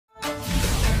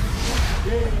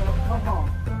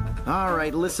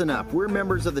Alright, listen up. We're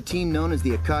members of the team known as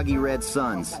the Akagi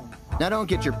RedSuns. Now don't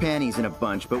get your panties in a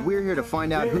bunch, but we're here to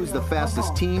find out who's the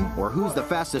fastest team or who's the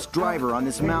fastest driver on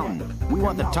this mountain. We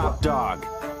want the top dog.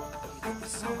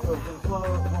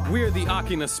 We're the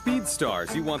Akina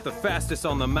SpeedStars. You want the fastest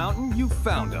on the mountain? You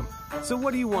found them. So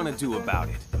what do you want to do about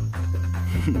it?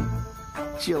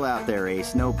 Chill out there,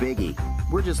 Ace. No biggie.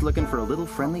 We're just looking for a little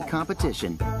friendly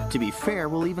competition. To be fair,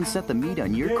 we'll even set the meat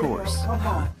on your course.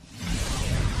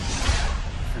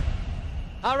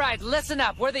 All right, listen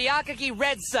up. We're the Akagi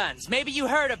RedSuns. Maybe you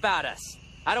heard about us.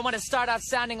 I don't want to start off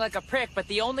sounding like a prick, but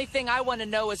the only thing I want to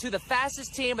know is who the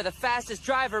fastest team or the fastest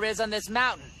driver is on this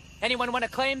mountain. Anyone want to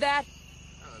claim that?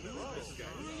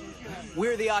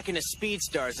 We're the Akina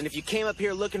SpeedStars, and if you came up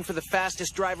here looking for the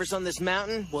fastest drivers on this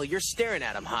mountain, well, you're staring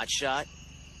at them, hotshot.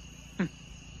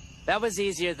 That was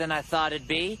easier than I thought it'd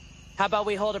be. How about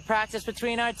we hold a practice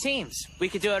between our teams? We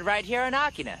could do it right here in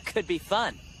Akina. Could be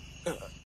fun.